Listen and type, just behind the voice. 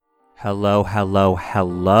Hello, hello,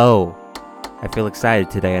 hello. I feel excited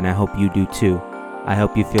today and I hope you do too. I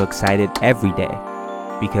hope you feel excited every day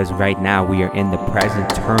because right now we are in the present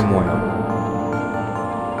turmoil.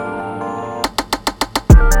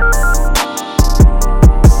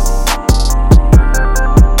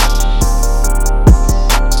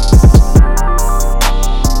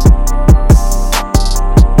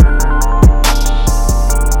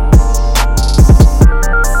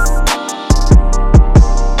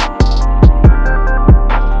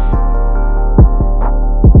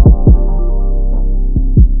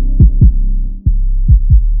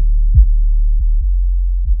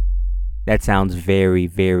 That sounds very,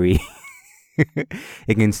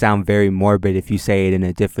 it can sound very morbid if you say it in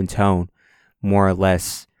a different tone, more or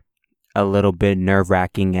less a little bit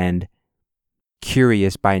nerve-wracking and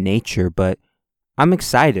curious by nature, but I'm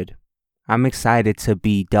excited. I'm excited to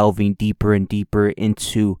be delving deeper and deeper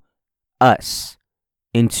into us,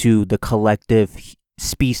 into the collective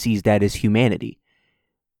species that is humanity.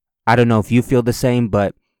 I don't know if you feel the same,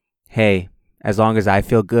 but hey, as long as I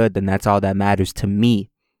feel good, then that's all that matters to me.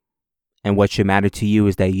 And what should matter to you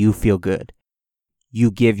is that you feel good.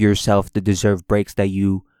 You give yourself the deserved breaks that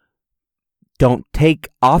you don't take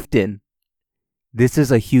often. This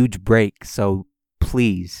is a huge break, so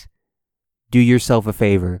please do yourself a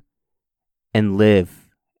favor and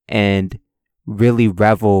live and really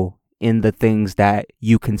revel in the things that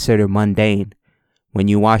you consider mundane. When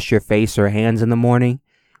you wash your face or hands in the morning,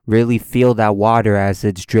 really feel that water as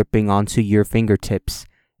it's dripping onto your fingertips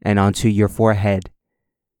and onto your forehead.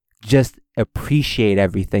 Just appreciate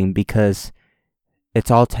everything because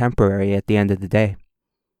it's all temporary at the end of the day.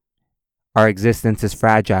 Our existence is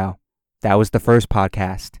fragile. That was the first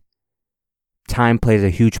podcast. Time plays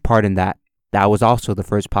a huge part in that. That was also the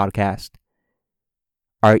first podcast.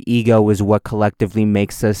 Our ego is what collectively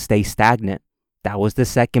makes us stay stagnant. That was the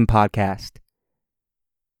second podcast.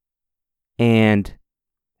 And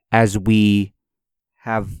as we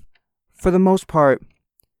have, for the most part,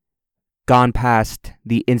 gone past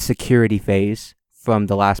the insecurity phase from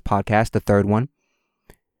the last podcast, the third one,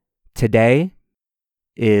 today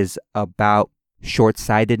is about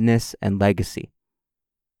shortsightedness and legacy.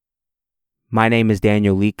 My name is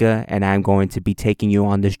Daniel Lika, and I'm going to be taking you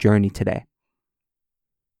on this journey today.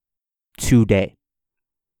 Today.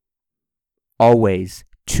 Always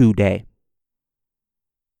today.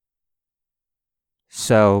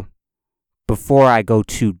 So, before I go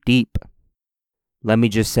too deep, let me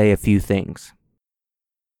just say a few things.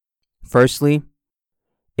 Firstly,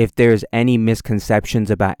 if there's any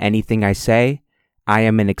misconceptions about anything I say, I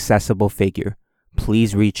am an accessible figure.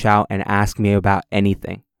 Please reach out and ask me about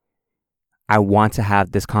anything. I want to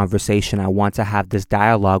have this conversation. I want to have this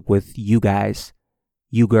dialogue with you guys,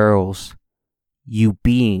 you girls, you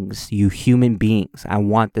beings, you human beings. I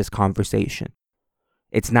want this conversation.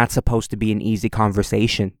 It's not supposed to be an easy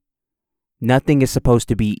conversation. Nothing is supposed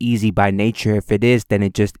to be easy by nature. If it is, then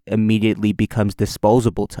it just immediately becomes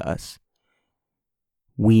disposable to us.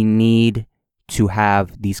 We need to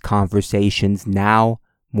have these conversations now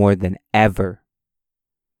more than ever.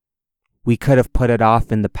 We could have put it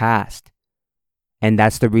off in the past. And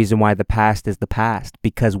that's the reason why the past is the past,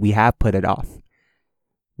 because we have put it off.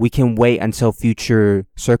 We can wait until future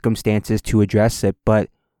circumstances to address it, but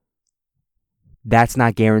that's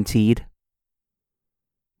not guaranteed.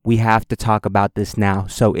 We have to talk about this now.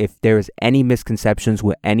 So if there's any misconceptions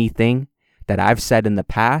with anything that I've said in the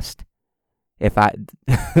past, if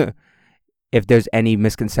there's any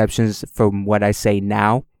misconceptions from what I say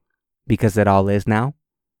now, because it all is now,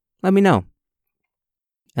 let me know.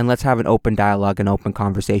 And let's have an open dialogue and open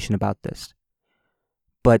conversation about this.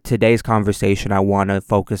 But today's conversation, I want to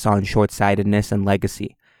focus on short-sightedness and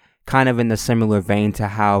legacy, kind of in the similar vein to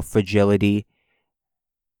how fragility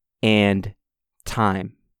and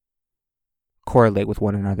time correlate with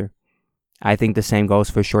one another. I think the same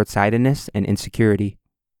goes for short-sightedness and insecurity.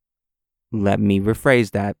 Let me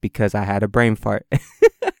rephrase that because I had a brain fart.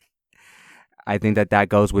 I think that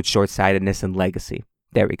goes with short-sightedness and legacy.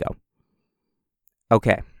 There we go.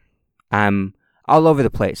 Okay. I'm all over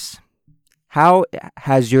the place. How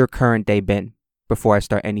has your current day been before I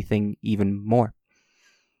start anything even more?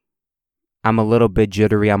 I'm a little bit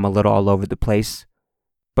jittery. I'm a little all over the place.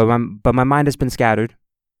 But my mind has been scattered.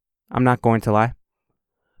 I'm not going to lie.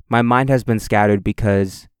 My mind has been scattered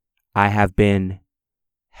because I have been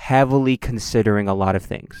heavily considering a lot of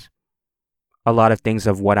things. A lot of things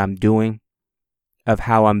of what I'm doing, of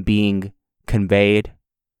how I'm being conveyed,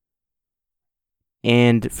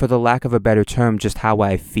 and for the lack of a better term, just how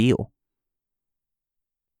I feel.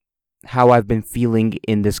 How I've been feeling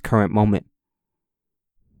in this current moment.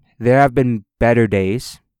 There have been better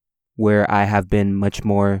days where I have been much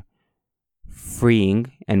more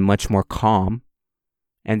freeing and much more calm.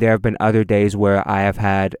 And there have been other days where I have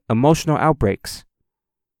had emotional outbreaks.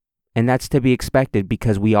 And that's to be expected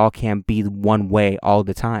because we all can't be one way all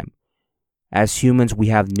the time. As humans, we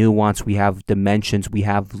have nuance, we have dimensions, we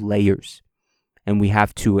have layers, and we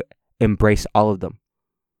have to embrace all of them.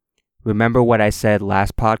 Remember what I said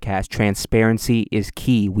last podcast, transparency is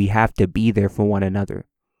key. We have to be there for one another.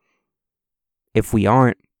 If we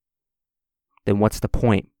aren't, then what's the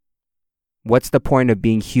point? What's the point of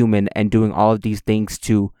being human and doing all of these things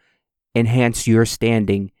to enhance your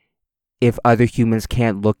standing if other humans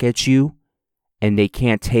can't look at you and they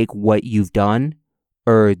can't take what you've done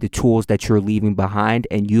or the tools that you're leaving behind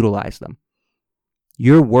and utilize them?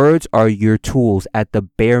 Your words are your tools at the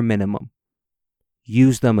bare minimum.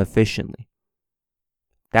 Use them efficiently.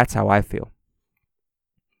 That's how I feel.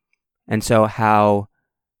 And so how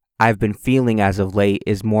I've been feeling as of late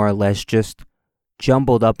is more or less just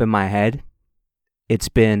jumbled up in my head. It's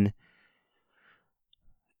been,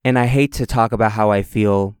 and I hate to talk about how I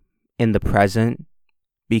feel in the present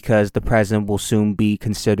because the present will soon be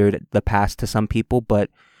considered the past to some people, but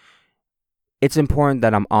it's important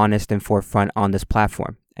that I'm honest and forefront on this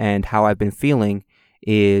platform. And how I've been feeling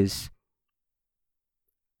is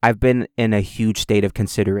I've been in a huge state of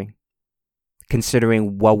considering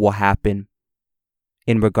what will happen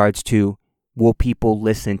in regards to, will people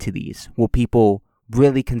listen to these? Will people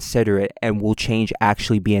really consider it, and will change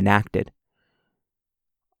actually be enacted?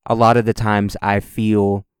 A lot of the times I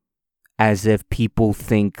feel as if people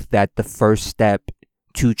think that the first step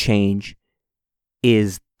to change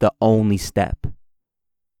is the only step.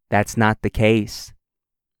 That's not the case.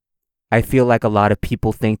 I feel like a lot of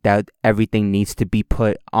people think that everything needs to be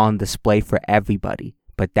put on display for everybody,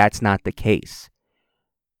 but that's not the case.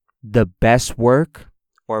 The best work,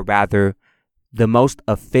 or rather, the most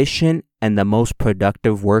efficient and the most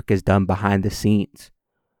productive work is done behind the scenes.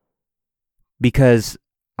 Because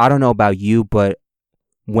I don't know about you, but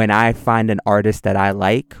when I find an artist that I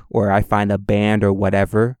like, or I find a band or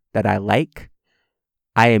whatever that I like,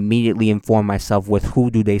 I immediately inform myself with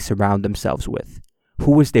who do they surround themselves with?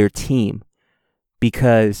 Who is their team?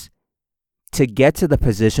 Because to get to the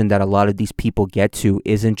position that a lot of these people get to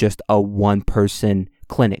isn't just a one-person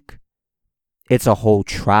clinic. It's a whole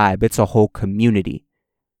tribe. It's a whole community.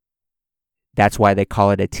 That's why they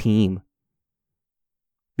call it a team.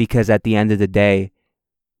 Because at the end of the day,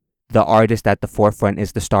 the artist at the forefront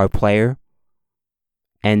is the star player,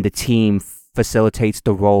 and the team facilitates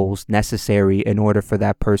the roles necessary in order for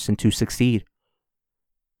that person to succeed.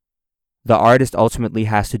 The artist ultimately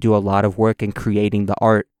has to do a lot of work in creating the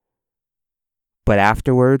art. But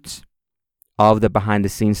afterwards, all of the behind the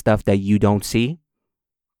scenes stuff that you don't see,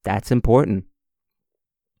 that's important.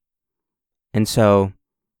 And so,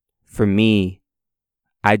 for me,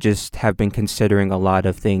 I just have been considering a lot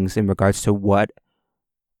of things in regards to what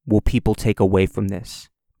will people take away from this.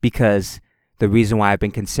 Because the reason why I've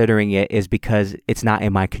been considering it is because it's not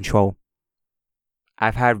in my control.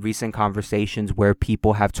 I've had recent conversations where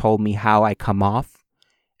people have told me how I come off,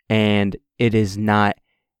 and it is not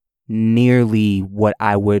nearly what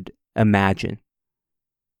I would imagine.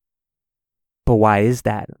 But why is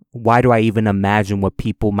that? Why do I even imagine what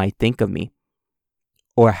people might think of me?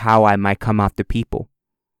 Or how I might come off to people?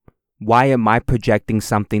 Why am I projecting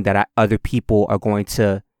something that other people are going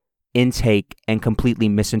to intake and completely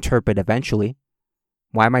misinterpret eventually?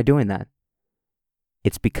 Why am I doing that?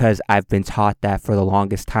 It's because I've been taught that for the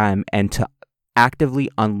longest time, and to actively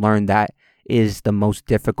unlearn that is the most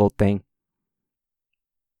difficult thing.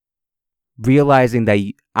 Realizing that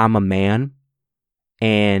I'm a man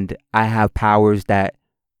and I have powers that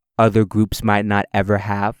other groups might not ever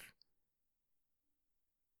have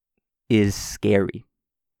is scary.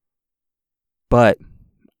 But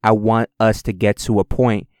I want us to get to a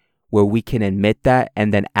point where we can admit that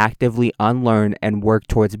and then actively unlearn and work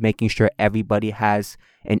towards making sure everybody has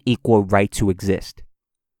an equal right to exist.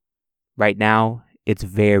 Right now, it's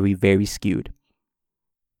very, very skewed.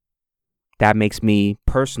 That makes me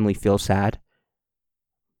personally feel sad.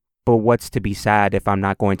 But what's to be sad if I'm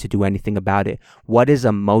not going to do anything about it? What is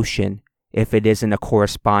emotion if it isn't a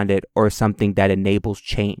correspondent or something that enables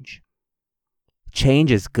change?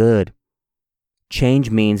 Change is good. Change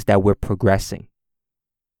means that we're progressing.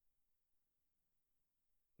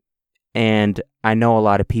 And I know a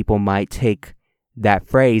lot of people might take that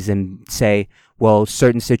phrase and say, well,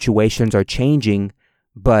 certain situations are changing,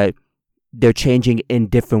 but they're changing in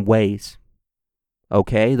different ways.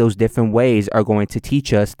 Okay, those different ways are going to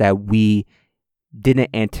teach us that we didn't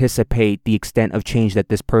anticipate the extent of change that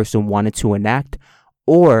this person wanted to enact,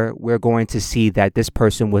 or we're going to see that this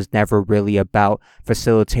person was never really about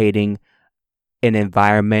facilitating an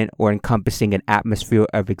environment or encompassing an atmosphere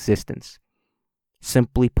of existence.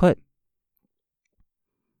 Simply put.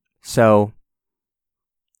 So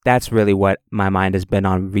that's really what my mind has been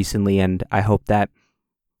on recently, and I hope that,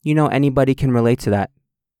 anybody can relate to that.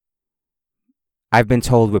 I've been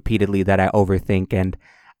told repeatedly that I overthink, and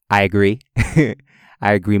I agree.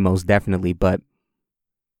 I agree most definitely, but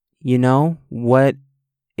what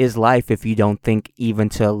is life if you don't think even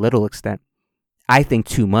to a little extent? I think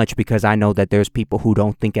too much because I know that there's people who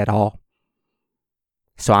don't think at all.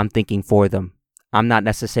 So I'm thinking for them. I'm not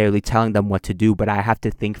necessarily telling them what to do, but I have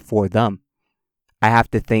to think for them. I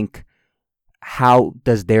have to think, how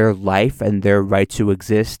does their life and their right to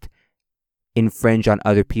exist infringe on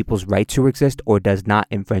other people's right to exist, or does not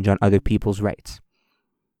infringe on other people's rights?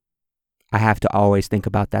 I have to always think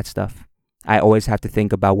about that stuff. I always have to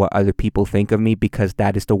think about what other people think of me, because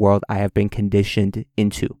that is the world I have been conditioned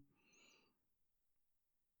into.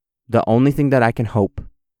 The only thing that I can hope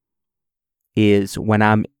is when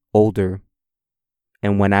I'm older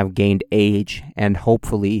and when I've gained age and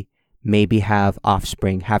hopefully maybe have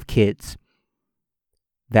offspring, have kids,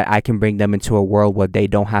 that I can bring them into a world where they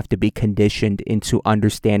don't have to be conditioned into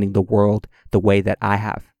understanding the world the way that I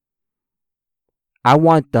have. I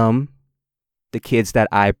want them, the kids that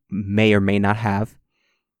I may or may not have,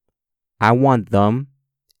 I want them,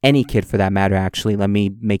 any kid for that matter, actually, let me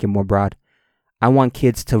make it more broad. I want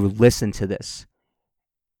kids to listen to this,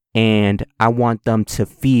 and I want them to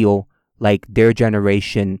feel like their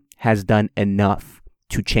generation has done enough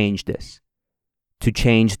to change this, to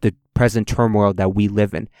change the present turmoil that we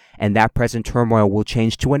live in, and that present turmoil will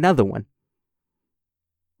change to another one.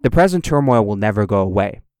 The present turmoil will never go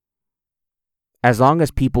away. As long as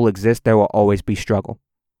people exist, there will always be struggle.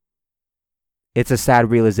 It's a sad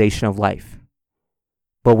realization of life.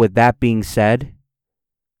 But with that being said,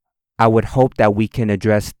 I would hope that we can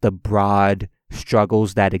address the broad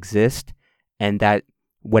struggles that exist, and that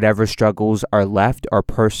whatever struggles are left are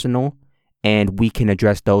personal, and we can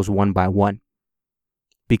address those one by one.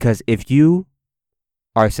 Because if you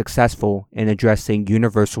are successful in addressing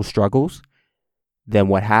universal struggles, then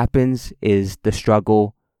what happens is the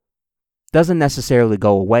struggle doesn't necessarily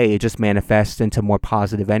go away. It just manifests into more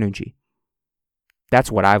positive energy. That's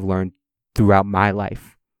what I've learned throughout my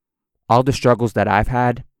life. All the struggles that I've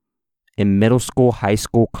had in middle school, high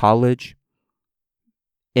school, college,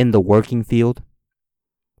 in the working field,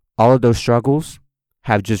 all of those struggles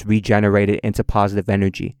have just regenerated into positive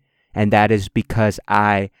energy. And that is because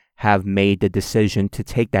I have made the decision to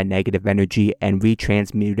take that negative energy and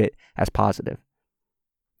retransmute it as positive.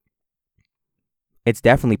 It's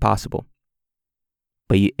definitely possible,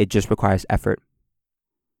 but it just requires effort.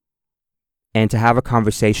 And to have a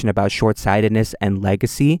conversation about short-sightedness and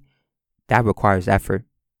legacy, that requires effort.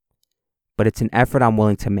 But it's an effort I'm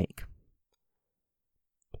willing to make.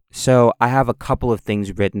 So I have a couple of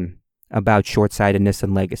things written about short-sightedness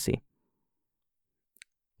and legacy.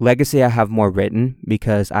 Legacy I have more written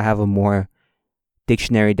because I have a more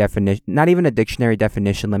dictionary definition. Not even a dictionary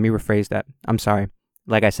definition. Let me rephrase that. I'm sorry.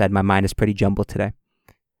 Like I said, my mind is pretty jumbled today.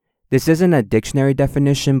 This isn't a dictionary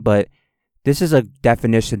definition, but this is a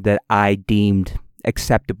definition that I deemed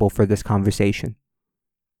acceptable for this conversation.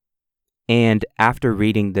 And after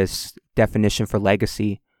reading this definition for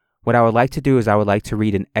legacy, what I would like to do is I would like to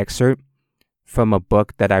read an excerpt from a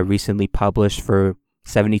book that I recently published for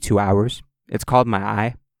 72 hours. It's called My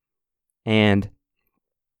Eye. And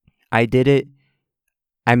I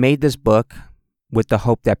made this book with the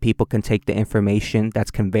hope that people can take the information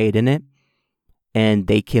that's conveyed in it and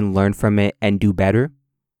they can learn from it and do better.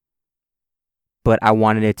 But I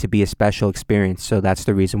wanted it to be a special experience, so that's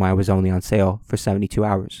the reason why it was only on sale for 72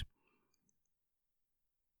 hours.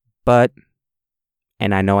 But,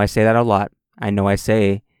 and I know I say that a lot, I know I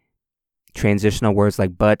say transitional words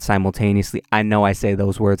like but simultaneously, I know I say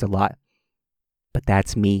those words a lot, but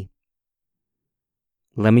that's me.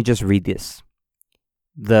 Let me just read this.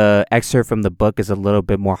 The excerpt from the book is a little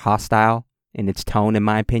bit more hostile in its tone, in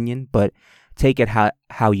my opinion, but take it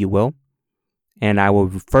how you will. And I will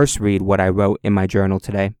first read what I wrote in my journal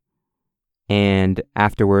today, and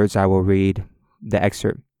afterwards I will read the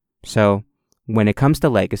excerpt. So, when it comes to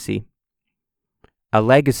legacy, a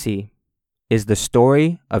legacy is the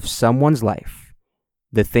story of someone's life,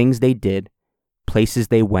 the things they did, places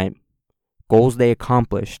they went, goals they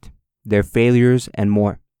accomplished, their failures, and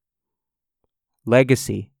more.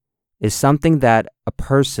 Legacy is something that a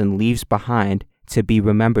person leaves behind to be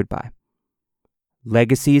remembered by.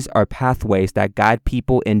 Legacies are pathways that guide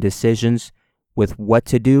people in decisions with what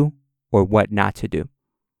to do or what not to do.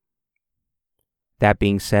 That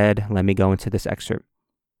being said, let me go into this excerpt.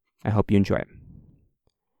 I hope you enjoy it.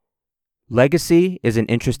 Legacy is an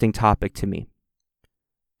interesting topic to me.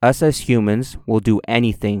 Us as humans will do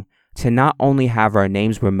anything to not only have our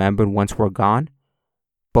names remembered once we're gone,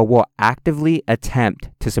 but will actively attempt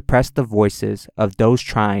to suppress the voices of those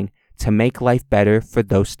trying to make life better for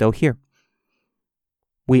those still here.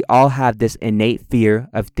 We all have this innate fear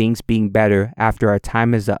of things being better after our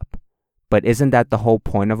time is up, but isn't that the whole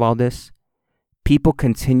point of all this? People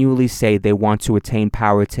continually say they want to attain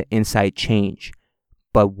power to incite change,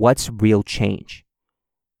 but what's real change?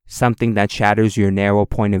 Something that shatters your narrow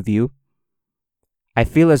point of view? I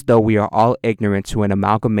feel as though we are all ignorant to an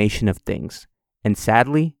amalgamation of things, and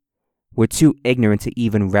sadly, we're too ignorant to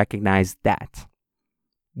even recognize that.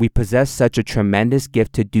 We possess such a tremendous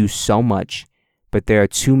gift to do so much, but there are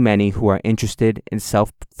too many who are interested in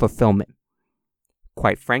self-fulfillment.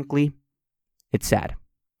 Quite frankly, it's sad.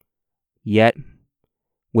 Yet,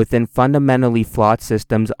 within fundamentally flawed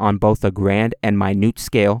systems on both a grand and minute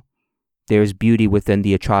scale, there is beauty within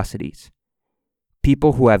the atrocities.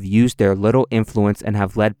 People who have used their little influence and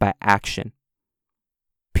have led by action.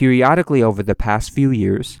 Periodically over the past few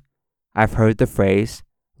years, I've heard the phrase,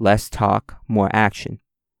 less talk, more action.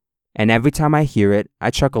 And every time I hear it,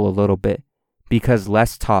 I chuckle a little bit, because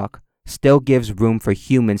less talk still gives room for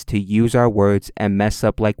humans to use our words and mess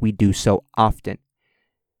up like we do so often.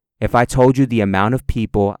 If I told you the amount of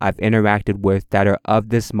people I've interacted with that are of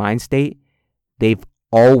this mind state, they've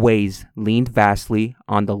always leaned vastly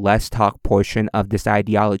on the less talk portion of this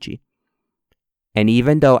ideology. And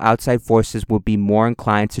even though outside forces would be more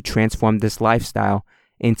inclined to transform this lifestyle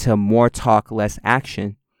into more talk, less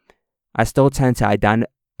action, I still tend to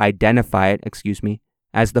identify it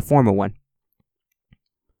as the former one.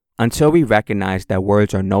 Until we recognize that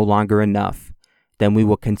words are no longer enough, then we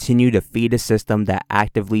will continue to feed a system that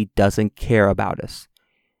actively doesn't care about us.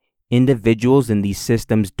 Individuals in these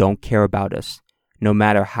systems don't care about us, no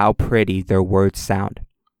matter how pretty their words sound.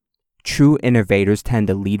 True innovators tend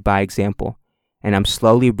to lead by example, and I'm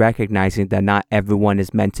slowly recognizing that not everyone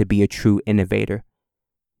is meant to be a true innovator.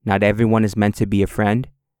 Not everyone is meant to be a friend.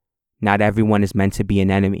 Not everyone is meant to be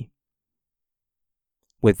an enemy.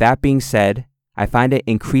 With that being said, I find it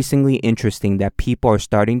increasingly interesting that people are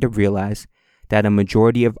starting to realize that a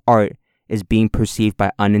majority of art is being perceived by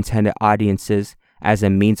unintended audiences as a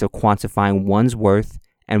means of quantifying one's worth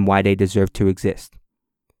and why they deserve to exist.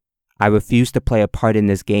 I refuse to play a part in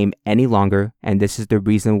this game any longer, and this is the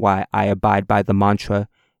reason why I abide by the mantra,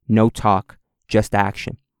 no talk, just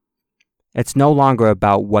action. It's no longer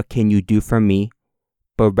about what can you do for me,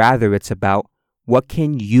 but rather it's about what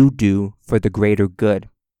can you do for the greater good.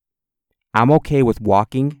 I'm okay with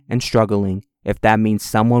walking and struggling if that means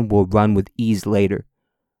someone will run with ease later.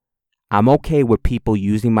 I'm okay with people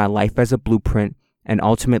using my life as a blueprint and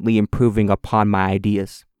ultimately improving upon my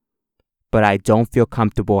ideas. But I don't feel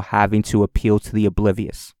comfortable having to appeal to the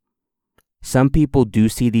oblivious. Some people do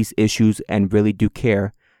see these issues and really do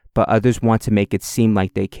care, but others want to make it seem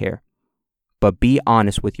like they care. But be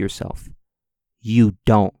honest with yourself. You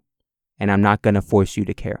don't, and I'm not going to force you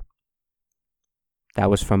to care.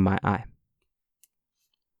 That was from my eye.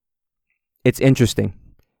 It's interesting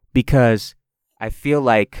because I feel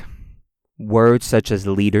like words such as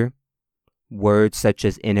leader, words such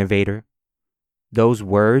as innovator, those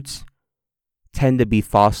words tend to be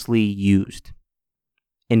falsely used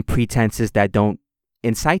in pretenses that don't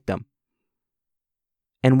incite them.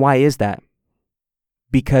 And why is that?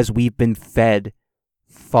 Because we've been fed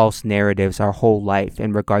false narratives our whole life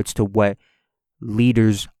in regards to what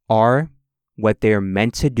leaders are, what they're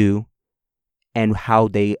meant to do, and how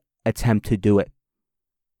they attempt to do it.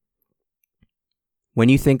 When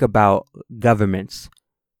you think about governments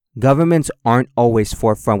aren't always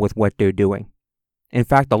forefront with what they're doing. In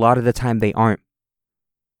fact, a lot of the time they aren't.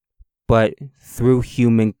 But through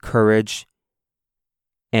human courage,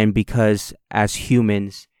 and because as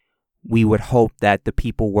humans, we would hope that the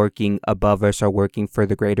people working above us are working for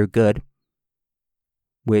the greater good,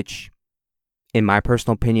 which, in my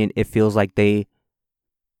personal opinion, it feels like they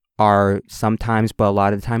are sometimes, but a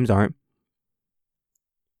lot of times aren't.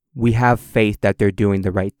 We have faith that they're doing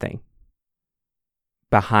the right thing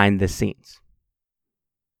behind the scenes.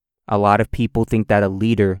 A lot of people think that a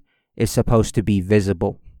leader is supposed to be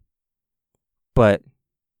visible, but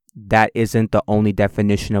that isn't the only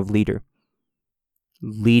definition of leader.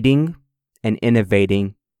 Leading and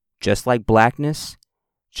innovating, just like blackness,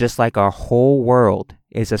 just like our whole world,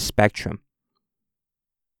 is a spectrum.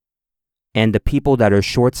 And the people that are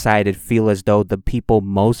short-sighted feel as though the people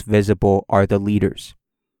most visible are the leaders.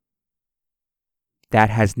 That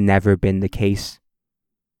has never been the case.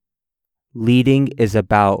 Leading is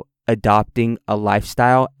about adopting a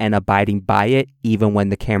lifestyle and abiding by it even when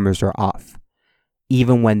the cameras are off,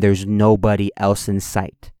 even when there's nobody else in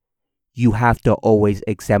sight. You have to always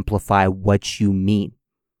exemplify what you mean.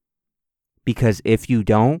 Because if you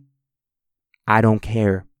don't, I don't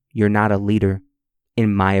care. You're not a leader,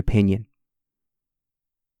 in my opinion.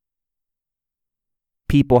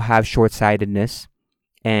 People have short-sightedness,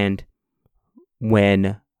 and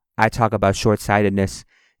when I talk about short-sightedness,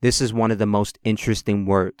 this is one of the most interesting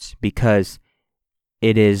words because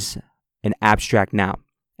it is an abstract noun,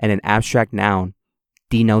 and an abstract noun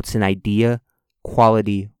denotes an idea,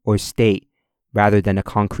 quality, or state rather than a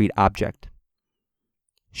concrete object.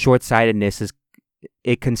 Short-sightedness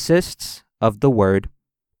consists of the word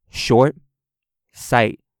short,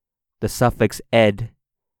 sight, the suffix ed,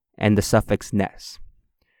 and the suffix ness.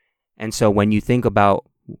 And so when you think about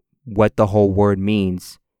what the whole word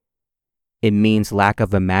means, it means lack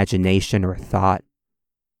of imagination or thought.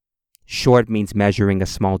 Short means measuring a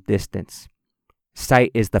small distance. Sight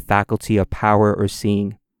is the faculty of power of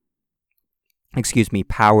seeing.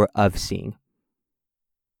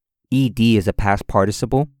 Ed is a past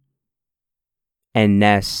participle, and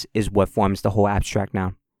ness is what forms the whole abstract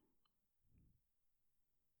noun.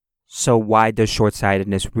 So why does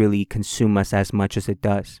short-sightedness really consume us as much as it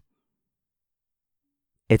does?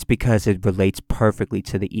 It's because it relates perfectly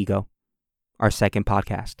to the ego, our second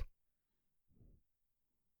podcast.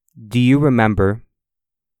 Do you remember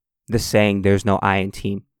the saying, there's no I in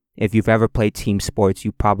team? If you've ever played team sports,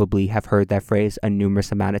 you probably have heard that phrase a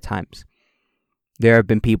numerous amount of times. There have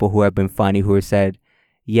been people who have been funny who have said,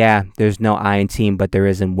 yeah, there's no I in team, but there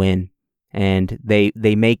is in win. And they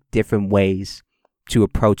make different ways to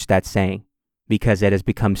approach that saying because it has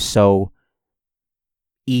become so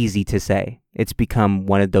easy to say. It's become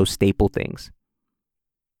one of those staple things.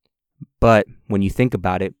 But when you think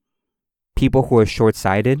about it, people who are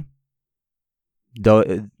short-sighted,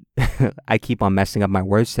 though I keep on messing up my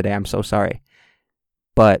words today, I'm so sorry.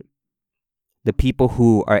 But the people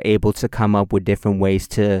who are able to come up with different ways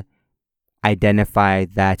to identify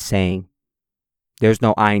that saying, there's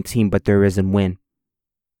no I in team, but there is in win.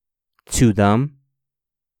 To them,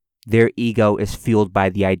 their ego is fueled by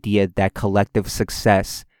the idea that collective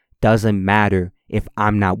success doesn't matter if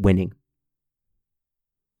I'm not winning.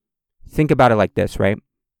 Think about it like this, right?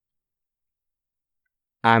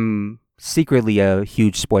 I'm secretly a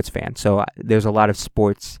huge sports fan, so there's a lot of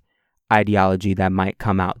sports ideology that might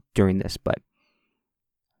come out during this, but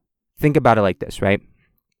think about it like this, right?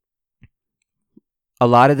 A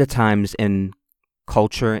lot of the times in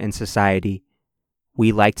culture and society,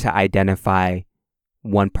 we like to identify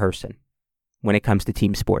one person when it comes to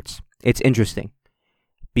team sports. It's interesting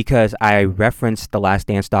because I referenced the Last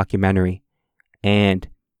Dance documentary, and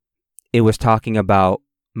it was talking about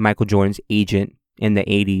Michael Jordan's agent in the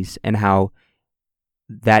 80s and how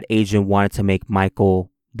that agent wanted to make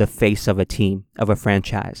Michael the face of a team, of a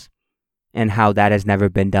franchise, and how that has never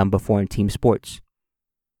been done before in team sports.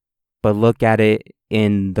 But look at it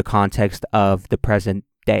in the context of the present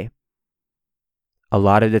day. A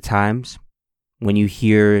lot of the times when you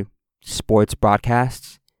hear sports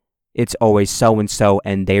broadcasts, it's always so-and-so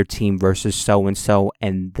and their team versus so-and-so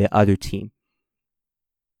and the other team.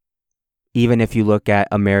 Even if you look at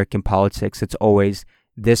American politics, it's always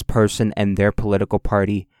this person and their political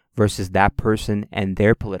party versus that person and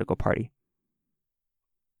their political party.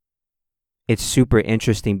 It's super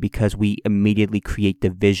interesting because we immediately create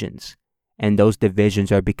divisions. And those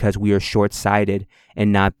divisions are because we are short-sighted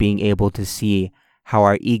and not being able to see how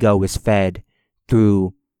our ego is fed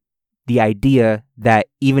through the idea that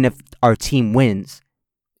even if our team wins,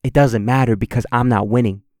 it doesn't matter because I'm not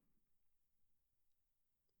winning.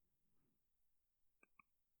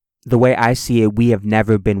 The way I see it, we have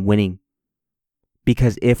never been winning.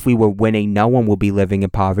 Because if we were winning, no one would be living in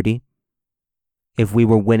poverty. If we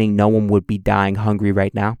were winning, no one would be dying hungry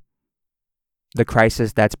right now. The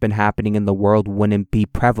crisis that's been happening in the world wouldn't be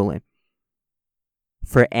prevalent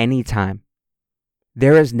for any time.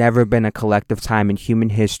 There has never been a collective time in human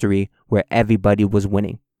history where everybody was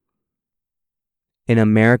winning. In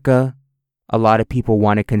America, a lot of people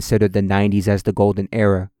want to consider the 90s as the golden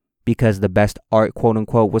era because the best art, quote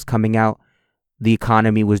unquote, was coming out. The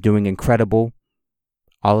economy was doing incredible.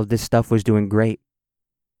 All of this stuff was doing great.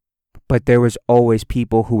 But there was always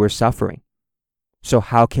people who were suffering. So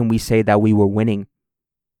how can we say that we were winning?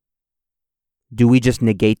 Do we just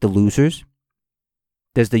negate the losers?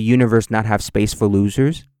 Does the universe not have space for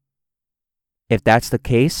losers? If that's the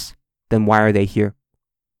case, then why are they here?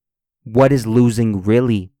 What is losing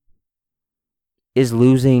really? Is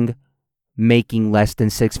losing making less than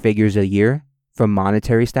 6 figures a year from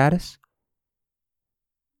monetary status?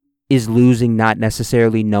 Is losing not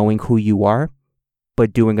necessarily knowing who you are,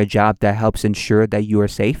 but doing a job that helps ensure that you are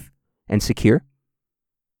safe and secure?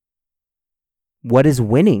 What is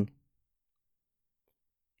winning?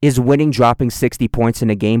 Is winning dropping 60 points in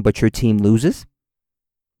a game but your team loses?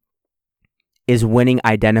 Is winning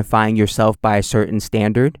identifying yourself by a certain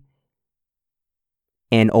standard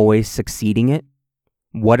and always succeeding it?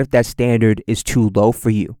 What if that standard is too low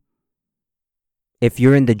for you? If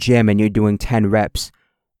you're in the gym and you're doing 10 reps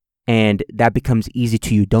and that becomes easy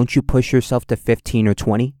to you, don't you push yourself to 15 or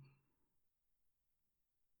 20?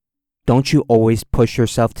 Don't you always push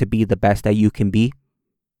yourself to be the best that you can be?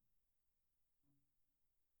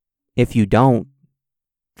 If you don't,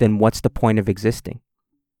 then what's the point of existing?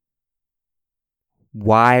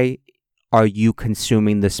 Why are you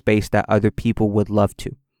consuming the space that other people would love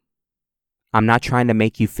to? I'm not trying to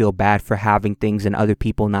make you feel bad for having things and other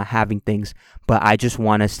people not having things, but I just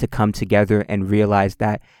want us to come together and realize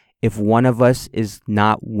that if one of us is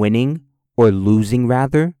not winning or losing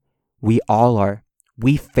rather, we all are.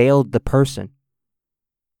 We failed the person.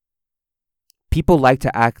 People like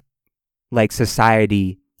to act like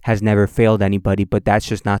society has never failed anybody, but that's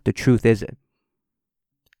just not the truth, is it?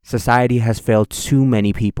 Society has failed too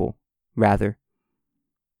many people, rather.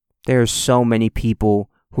 There are so many people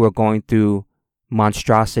who are going through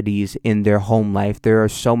monstrosities in their home life. There are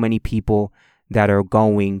so many people that are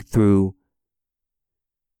going through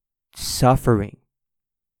suffering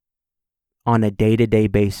on a day-to-day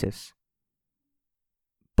basis.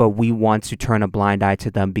 But we want to turn a blind eye to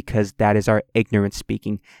them because that is our ignorance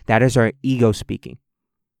speaking. That is our ego speaking.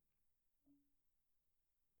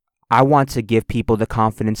 I want to give people the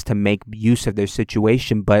confidence to make use of their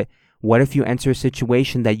situation, but what if you enter a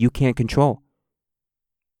situation that you can't control?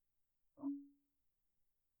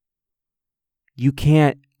 You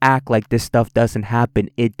can't act like this stuff doesn't happen.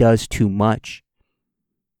 It does too much.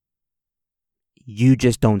 You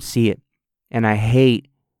just don't see it. And I hate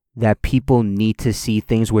that people need to see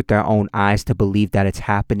things with their own eyes to believe that it's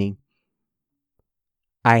happening.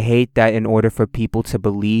 I hate that in order for people to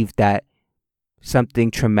believe that something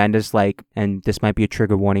tremendous like, and this might be a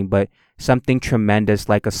trigger warning, but something tremendous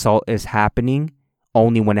like assault is happening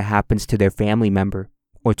only when it happens to their family member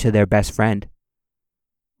or to their best friend.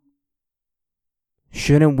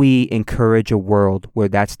 Shouldn't we encourage a world where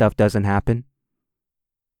that stuff doesn't happen?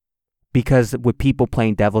 Because with people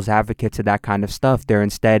playing devil's advocate to that kind of stuff, they're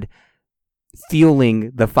instead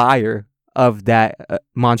fueling the fire of that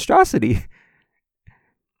monstrosity.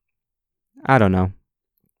 I don't know.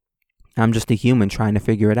 I'm just a human trying to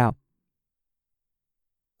figure it out.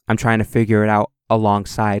 I'm trying to figure it out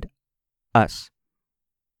alongside us.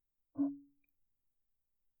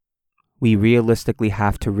 We realistically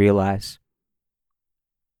have to realize,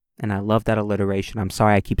 and I love that alliteration, I'm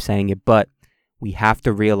sorry I keep saying it, but we have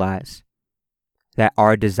to realize that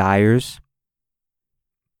our desires,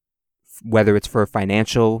 whether it's for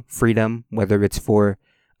financial freedom, whether it's for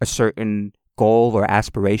a certain goal or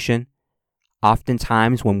aspiration,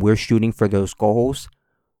 oftentimes when we're shooting for those goals,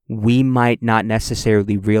 we might not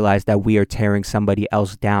necessarily realize that we are tearing somebody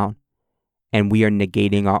else down and we are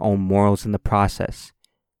negating our own morals in the process.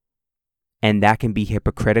 And that can be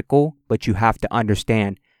hypocritical, but you have to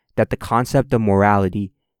understand that the concept of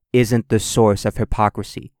morality isn't the source of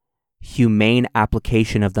hypocrisy. Humane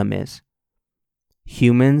application of them is.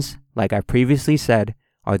 Humans, like I previously said,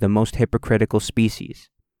 are the most hypocritical species.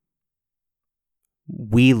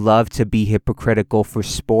 We love to be hypocritical for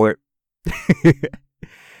sport.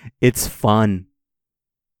 It's fun.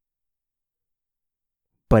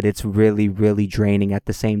 But it's really, really draining at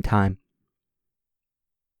the same time.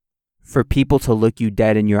 For people to look you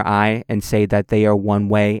dead in your eye and say that they are one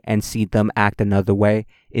way and see them act another way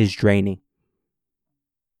is draining.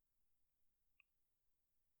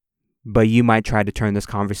 But you might try to turn this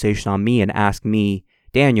conversation on me and ask me,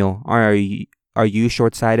 Daniel, are you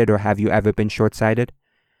short-sighted or have you ever been short-sighted?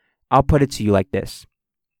 I'll put it to you like this.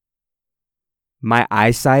 My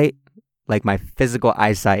eyesight, like my physical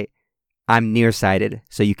eyesight, I'm nearsighted.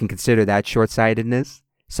 So you can consider that short-sightedness.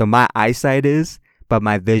 So my eyesight is, but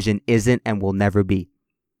my vision isn't and will never be.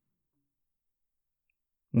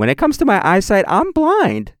 When it comes to my eyesight, I'm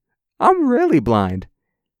blind. I'm really blind.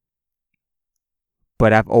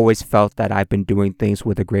 But I've always felt that I've been doing things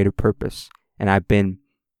with a greater purpose. And I've been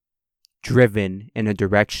driven in a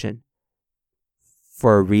direction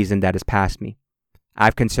for a reason that is past me.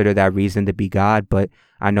 I've considered that reason to be God, but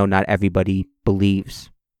I know not everybody believes.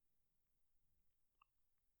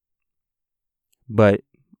 But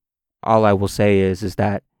all I will say is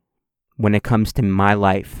that when it comes to my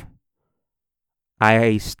life,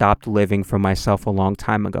 I stopped living for myself a long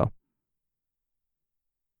time ago.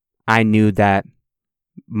 I knew that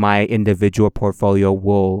my individual portfolio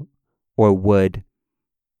would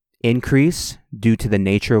increase due to the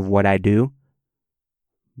nature of what I do,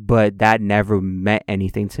 but that never meant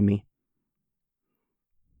anything to me.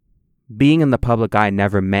 Being in the public eye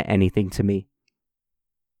never meant anything to me.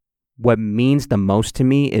 What means the most to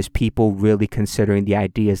me is people really considering the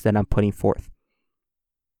ideas that I'm putting forth.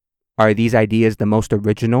 Are these ideas the most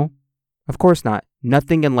original? Of course not.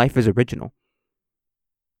 Nothing in life is original.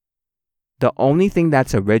 The only thing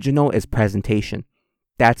that's original is presentation.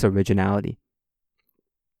 That's originality.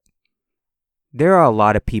 There are a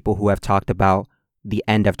lot of people who have talked about the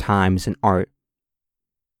end of times in art,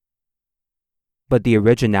 but the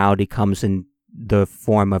originality comes in the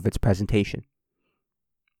form of its presentation.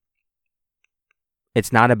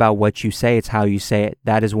 It's not about what you say, it's how you say it.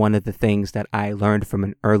 That is one of the things that I learned from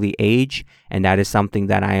an early age, and that is something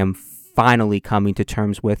that I am finally coming to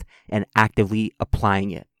terms with and actively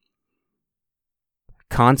applying it.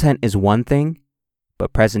 Content is one thing,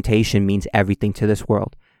 but presentation means everything to this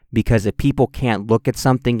world. Because if people can't look at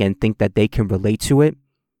something and think that they can relate to it,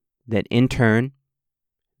 then in turn,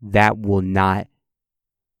 that will not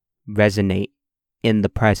resonate in the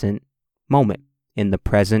present moment, in the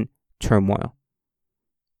present turmoil.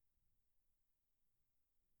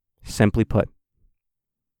 Simply put,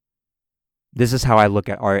 this is how I look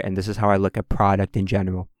at art, and this is how I look at product in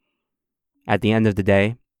general. At the end of the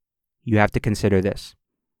day, you have to consider this.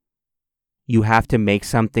 You have to make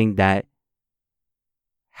something that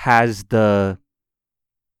has the...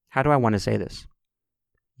 How do I want to say this?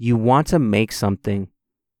 You want to make something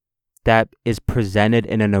that is presented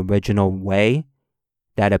in an original way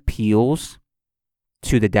that appeals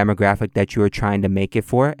to the demographic that you are trying to make it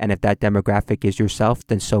for. And if that demographic is yourself,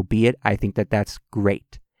 then so be it. I think that that's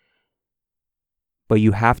great. But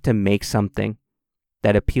you have to make something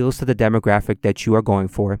that appeals to the demographic that you are going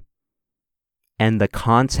for. And the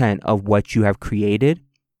content of what you have created,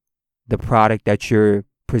 the product that you're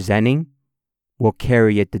presenting, will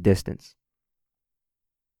carry it the distance.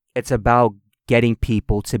 It's about getting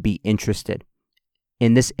people to be interested.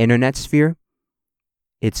 In this internet sphere,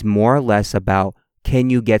 it's more or less about, can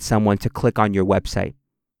you get someone to click on your website?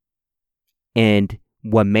 And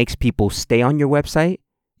what makes people stay on your website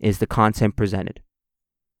is the content presented.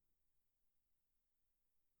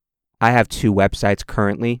 I have 2 websites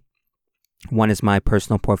currently. One is my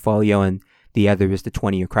personal portfolio and the other is the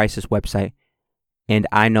 20-year crisis website. And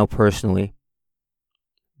I know personally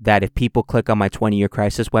that if people click on my 20-year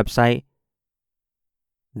crisis website,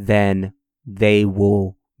 then they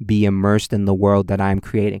will be immersed in the world that I'm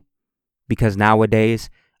creating. Because nowadays,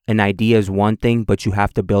 an idea is one thing, but you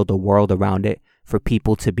have to build a world around it for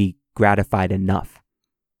people to be gratified enough.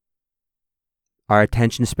 Our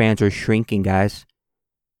attention spans are shrinking, guys.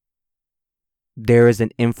 There is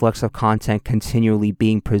an influx of content continually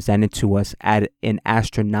being presented to us at an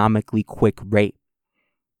astronomically quick rate.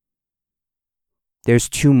 There's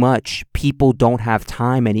too much. People don't have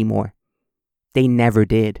time anymore. They never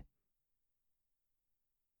did.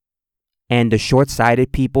 And the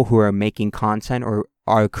short-sighted people who are making content or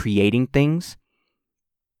are creating things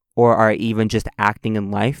or are even just acting in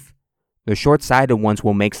life, the short-sighted ones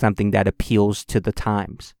will make something that appeals to the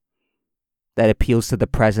times, that appeals to the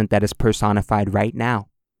present, that is personified right now.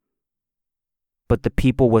 But the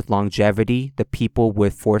people with longevity, the people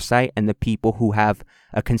with foresight, and the people who have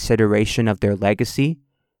a consideration of their legacy,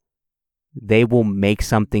 they will make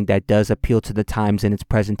something that does appeal to the times in its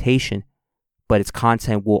presentation, but its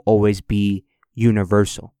content will always be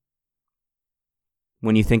universal.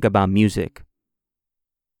 When you think about music,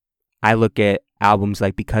 I look at albums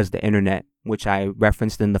like Because the Internet, which I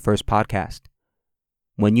referenced in the first podcast.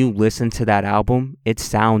 When you listen to that album, it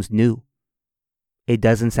sounds new. It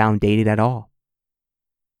doesn't sound dated at all.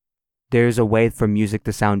 There's a way for music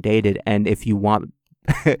to sound dated, and if you want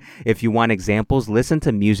if you want examples, listen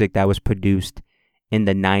to music that was produced in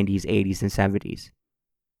the 90s, 80s, and 70s.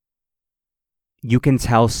 You can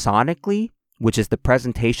tell sonically, which is the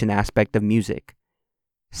presentation aspect of music.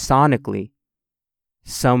 Sonically,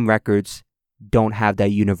 some records don't have that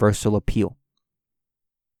universal appeal.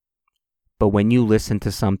 But when you listen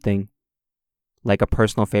to something like a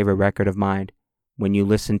personal favorite record of mine, when you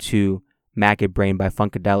listen to Maggot Brain by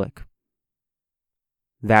Funkadelic,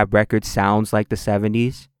 that record sounds like the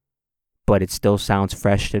 70s, but it still sounds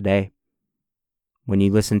fresh today. When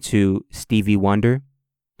you listen to Stevie Wonder,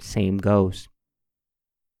 same goes.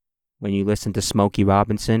 When you listen to Smokey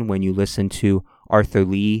Robinson, when you listen to Arthur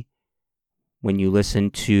Lee, when you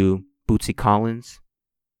listen to Bootsy Collins,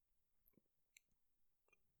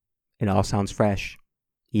 it all sounds fresh,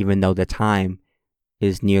 even though the time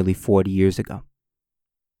is nearly 40 years ago.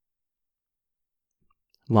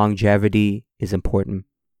 longevity is important.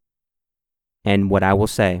 And what I will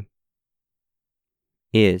say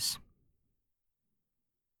is,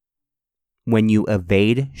 when you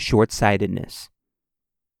evade short-sightedness,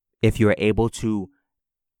 if you're able to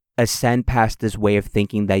ascend past this way of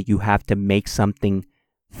thinking that you have to make something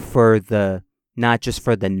for not just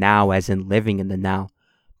for the now as in living in the now,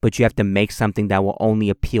 but you have to make something that will only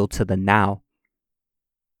appeal to the now.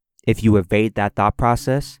 If you evade that thought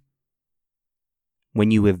process, when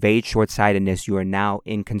you evade short-sightedness, you are now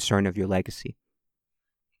in concern of your legacy.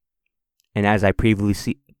 And as I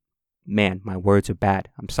previously, my words are bad.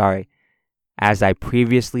 I'm sorry. As I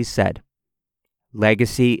previously said,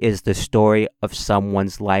 legacy is the story of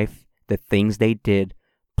someone's life, the things they did,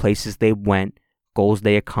 places they went, goals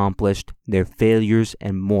they accomplished, their failures,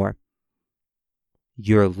 and more.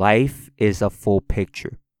 Your life is a full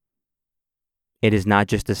picture. It is not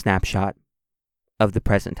just a snapshot of the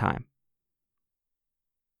present time.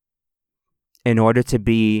 In order to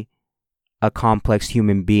be a complex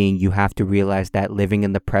human being, you have to realize that living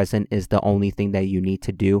in the present is the only thing that you need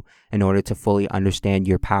to do in order to fully understand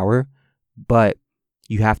your power. But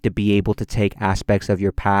you have to be able to take aspects of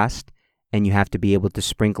your past and you have to be able to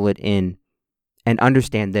sprinkle it in and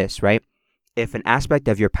understand this, right? If an aspect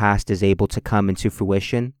of your past is able to come into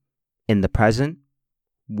fruition in the present,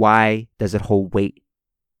 why does it hold weight?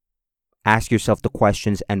 Ask yourself the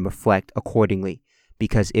questions and reflect accordingly.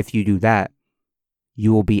 Because if you do that,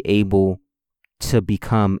 you will be able to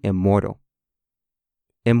become immortal.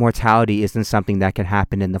 Immortality isn't something that can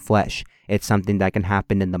happen in the flesh. It's something that can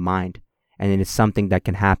happen in the mind. And it's something that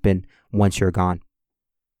can happen once you're gone.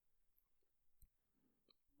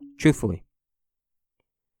 Truthfully,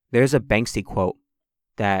 there's a Banksy quote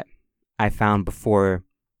that I found before,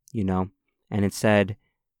 and it said,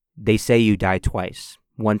 "They say you die twice.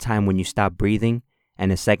 One time when you stop breathing,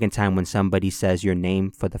 and a second time when somebody says your name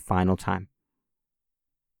for the final time."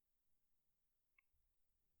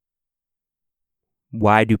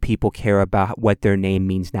 Why do people care about what their name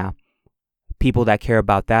means now? People that care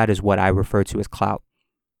about that is what I refer to as clout.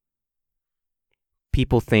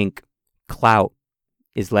 People think clout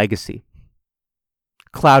is legacy.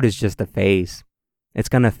 Clout is just a phase. It's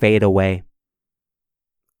going to fade away.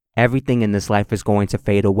 Everything in this life is going to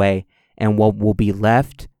fade away. And what will be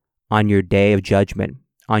left on your day of judgment,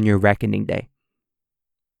 on your reckoning day,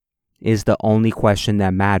 is the only question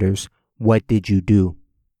that matters. What did you do?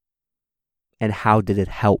 And how did it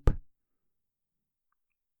help?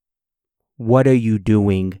 What are you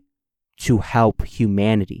doing to help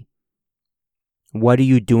humanity? What are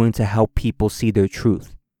you doing to help people see their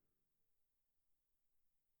truth?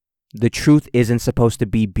 The truth isn't supposed to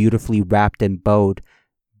be beautifully wrapped and bowed,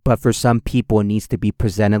 but for some people it needs to be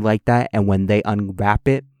presented like that, and when they unwrap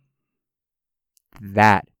it,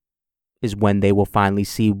 that is when they will finally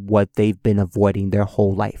see what they've been avoiding their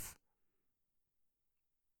whole life.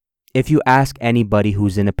 If you ask anybody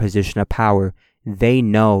who's in a position of power, they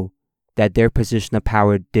know that their position of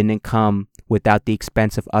power didn't come without the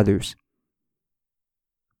expense of others.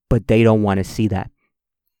 But they don't want to see that.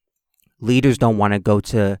 Leaders don't want to go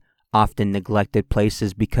to often neglected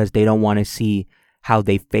places because they don't want to see how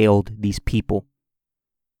they failed these people.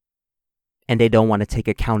 And they don't want to take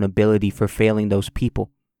accountability for failing those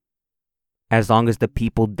people. As long as the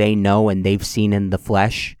people they know and they've seen in the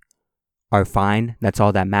flesh are fine, that's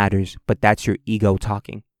all that matters. But that's your ego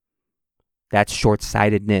talking. That's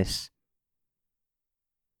short-sightedness.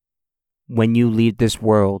 When you leave this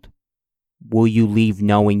world, will you leave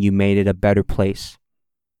knowing you made it a better place?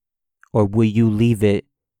 Or will you leave it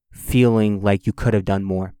feeling like you could have done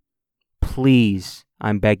more? Please,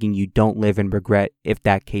 I'm begging you, don't live in regret if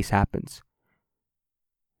that case happens.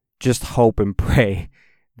 Just hope and pray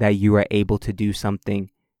that you are able to do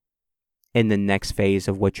something in the next phase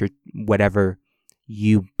of whatever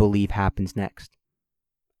you believe happens next.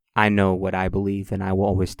 I know what I believe, and I will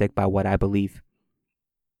always stick by what I believe.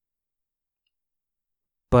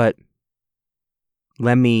 But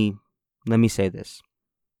let me say this.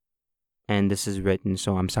 And this is written,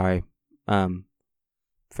 so I'm sorry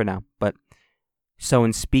for now. But so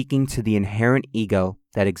in speaking to the inherent ego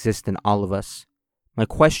that exists in all of us, my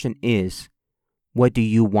question is, what do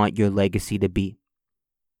you want your legacy to be?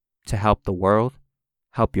 To help the world,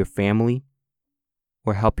 help your family,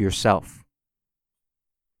 or help yourself?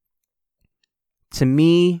 To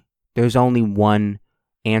me, there's only one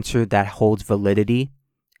answer that holds validity,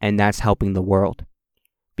 and that's helping the world.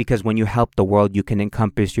 Because when you help the world, you can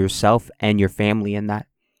encompass yourself and your family in that.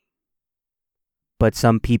 But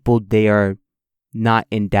some people, they are not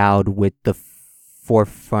endowed with the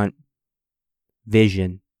forefront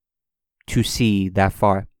vision to see that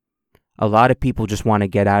far. A lot of people just want to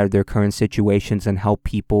get out of their current situations and help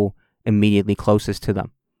people immediately closest to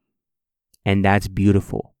them. And that's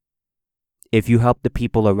beautiful. If you help the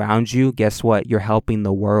people around you, guess what? You're helping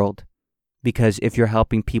the world. Because if you're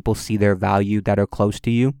helping people see their value that are close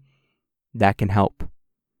to you, that can help.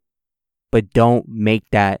 But don't make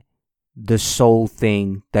that the sole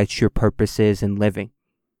thing that your purpose is in living.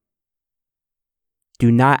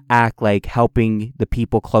 Do not act like helping the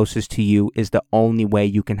people closest to you is the only way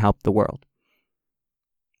you can help the world.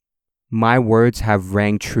 My words have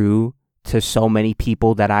rang true to so many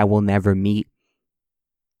people that I will never meet.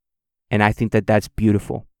 And I think that that's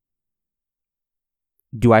beautiful.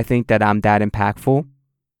 Do I think that I'm that impactful?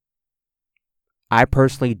 I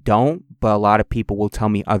personally don't, but a lot of people will tell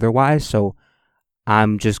me otherwise. So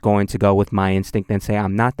I'm just going to go with my instinct and say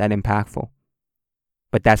I'm not that impactful.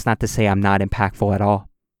 But that's not to say I'm not impactful at all.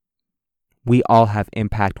 We all have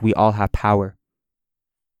impact. We all have power.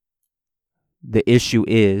 The issue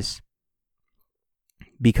is,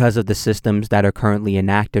 because of the systems that are currently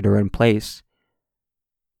enacted or in place,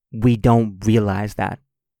 we don't realize that.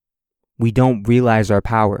 We don't realize our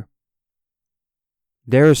power.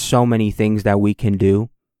 There are so many things that we can do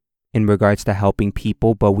in regards to helping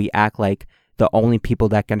people, but we act like the only people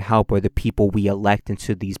that can help are the people we elect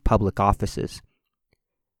into these public offices.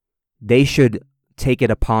 They should take it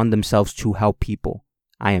upon themselves to help people.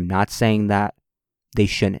 I am not saying that they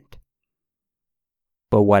shouldn't.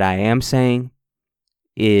 But what I am saying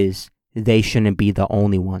is they shouldn't be the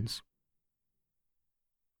only ones.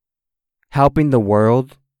 Helping the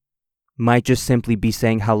world might just simply be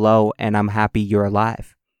saying hello and I'm happy you're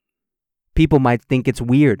alive. People might think it's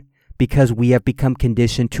weird because we have become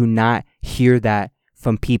conditioned to not hear that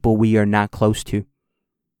from people we are not close to.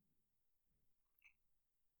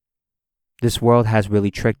 This world has really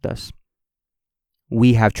tricked us.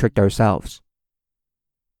 We have tricked ourselves.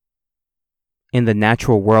 In the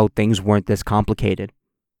natural world, things weren't this complicated.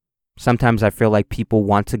 Sometimes I feel like people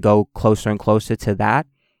want to go closer and closer to that.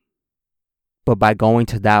 But by going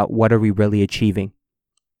to that, what are we really achieving?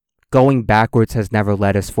 Going backwards has never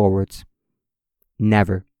led us forwards.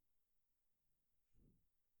 Never.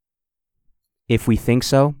 If we think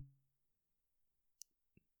so,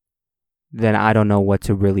 then I don't know what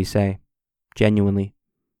to really say. Genuinely.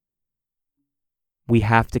 We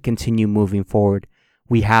have to continue moving forward.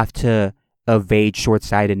 We have to evade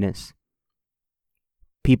short-sightedness.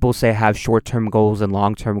 People say have short-term goals and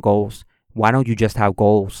long-term goals. Why don't you just have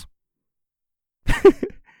goals?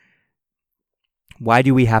 Why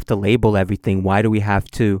do we have to label everything? Why do we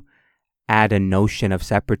have to add a notion of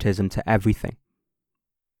separatism to everything?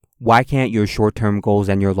 Why can't your short-term goals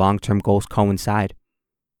and your long-term goals coincide?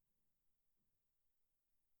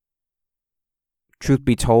 Truth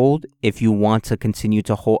be told, if you want to continue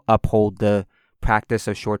to uphold the practice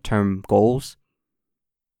of short-term goals,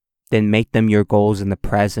 then make them your goals in the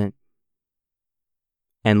present.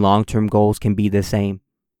 And long-term goals can be the same.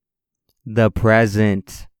 The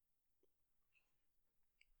present.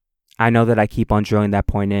 I know that I keep on drilling that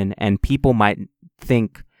point in, and people might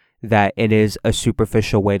think that it is a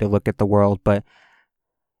superficial way to look at the world, but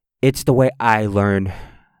it's the way I learn.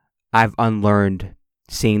 I've unlearned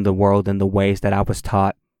seeing the world in the ways that I was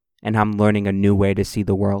taught, and I'm learning a new way to see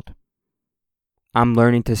the world. I'm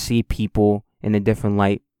learning to see people in a different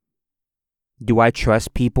light. Do I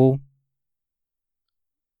trust people?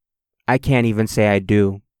 I can't even say I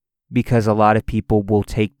do, because a lot of people will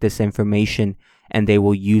take this information and they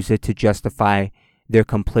will use it to justify their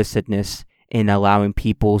complicitness in allowing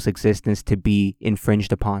people's existence to be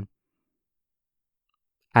infringed upon.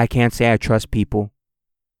 I can't say I trust people,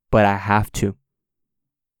 but I have to.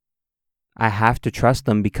 I have to trust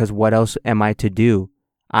them because what else am I to do?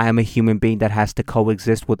 I am a human being that has to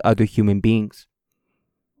coexist with other human beings.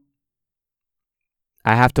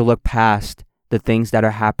 I have to look past the things that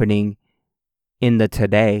are happening in the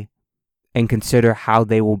today and consider how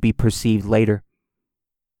they will be perceived later.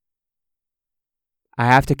 I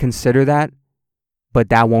have to consider that, but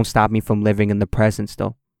that won't stop me from living in the present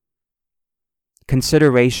still.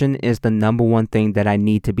 Consideration is the number one thing that I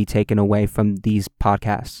need to be taken away from these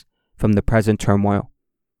podcasts, from the present turmoil.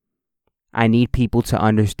 I need people to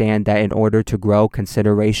understand that in order to grow,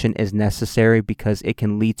 consideration is necessary because it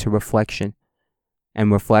can lead to reflection.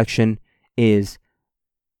 And reflection is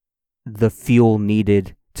the fuel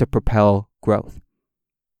needed to propel growth.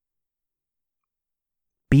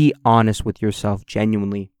 Be honest with yourself,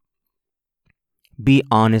 genuinely. Be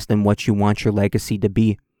honest in what you want your legacy to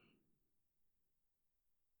be.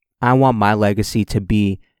 I want my legacy to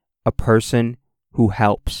be a person who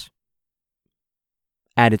helps.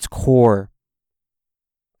 At its core,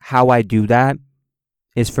 how I do that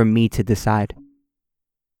is for me to decide.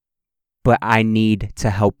 But I need to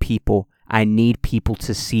help people. I need people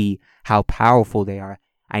to see how powerful they are.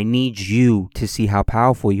 I need you to see how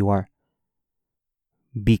powerful you are.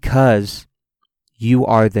 Because you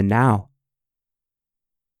are the now.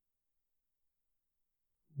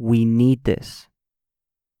 We need this.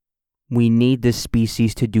 We need this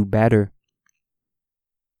species to do better.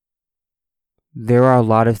 There are a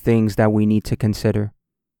lot of things that we need to consider.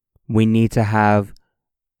 We need to have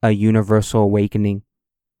a universal awakening.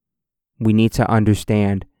 We need to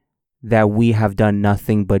understand that we have done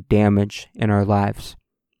nothing but damage in our lives,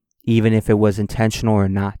 even if it was intentional or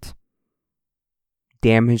not.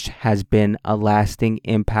 Damage has been a lasting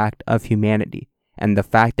impact of humanity, and the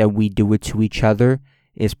fact that we do it to each other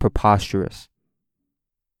is preposterous.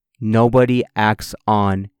 Nobody acts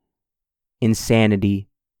on insanity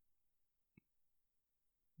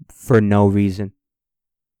for no reason.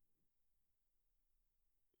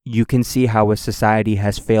 You can see how a society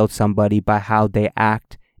has failed somebody by how they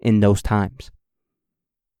act in those times.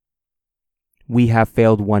 We have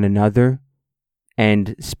failed one another,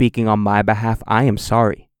 and speaking on my behalf, I am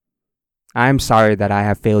sorry. I am sorry that I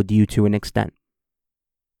have failed you to an extent.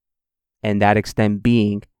 And that extent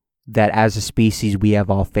being that as a species, we have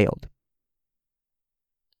all failed.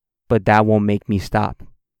 But that won't make me stop.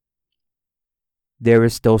 There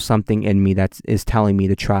is still something in me that is telling me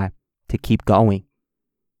to try, to keep going.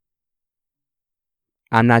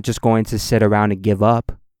 I'm not just going to sit around and give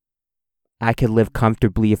up. I could live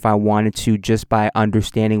comfortably if I wanted to just by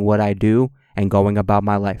understanding what I do and going about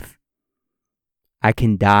my life. I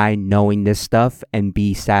can die knowing this stuff and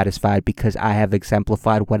be satisfied because I have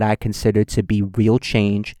exemplified what I consider to be real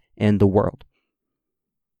change in the world.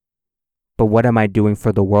 But what am I doing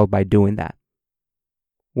for the world by doing that?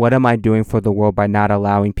 What am I doing for the world by not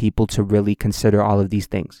allowing people to really consider all of these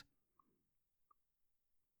things?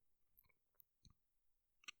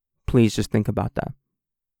 Please just think about that.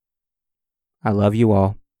 I love you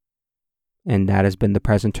all, and that has been the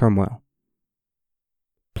present turmoil.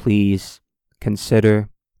 Please consider,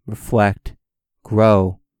 reflect,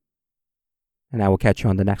 grow, and I will catch you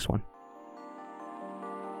on the next one.